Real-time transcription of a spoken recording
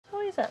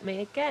eyes at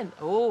me again.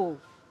 Oh,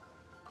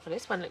 well,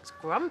 this one looks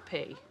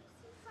grumpy.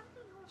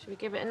 Should we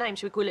give it a name?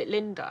 Should we call it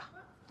Linda?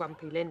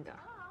 Grumpy Linda.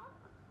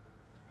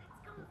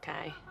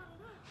 Okay.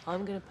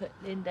 I'm going to put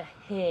Linda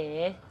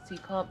here so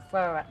you can't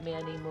throw her at me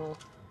anymore.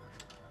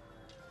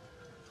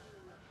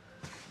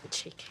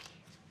 Cheeky.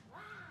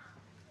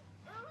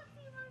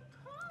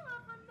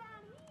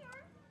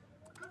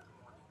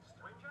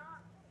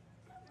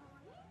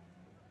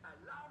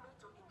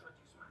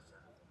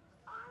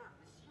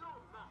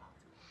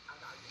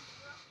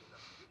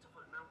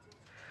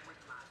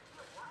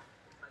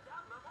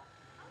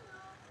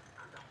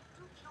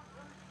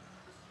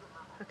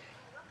 Okay.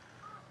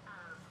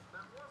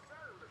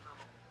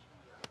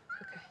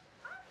 Okay.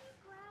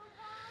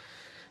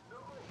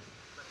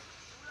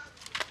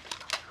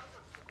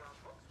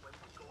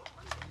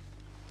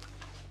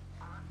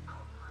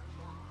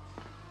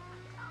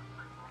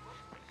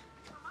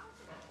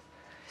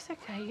 It's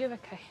okay, you're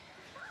okay.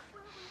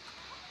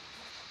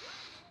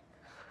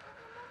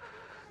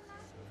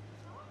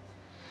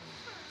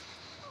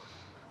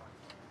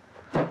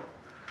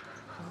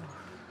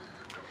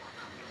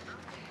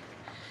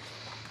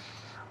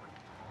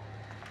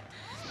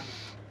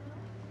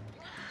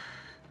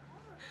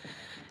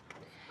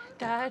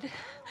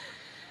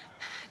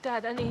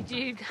 Dad, I need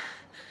you.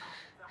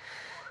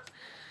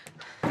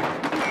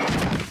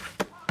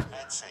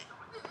 Nancy.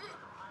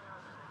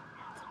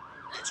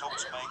 You talk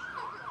to me.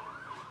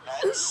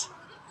 Nance.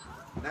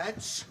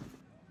 Nance.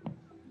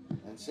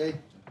 Nancy.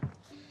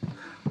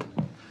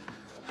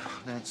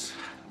 Nance.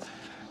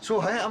 It's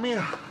all right, I'm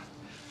here.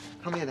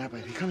 Come here now,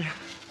 baby, come here.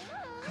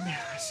 Come here,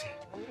 that's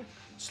it.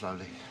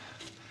 Slowly.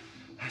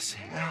 That's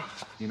it, out.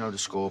 You know the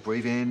score.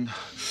 Breathe in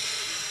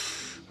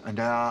and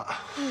out.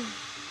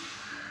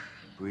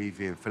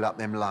 Breathe in. Fill up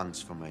them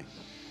lungs for me.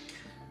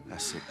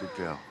 That's it, good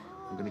girl.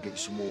 I'm gonna get you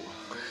some water.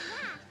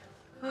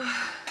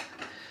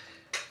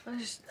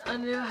 I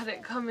knew I had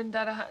it coming,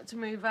 Dad. I had to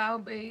move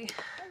Albie.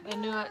 I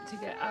knew I had to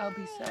get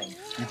Albie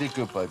safe. You did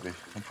good, baby.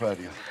 I'm proud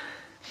of you.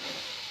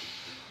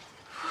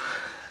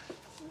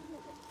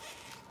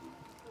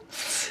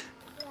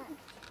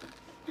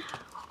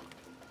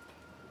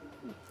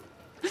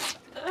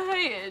 I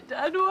hate it,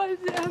 Dad. Why does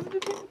it have to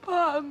be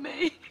part of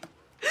me?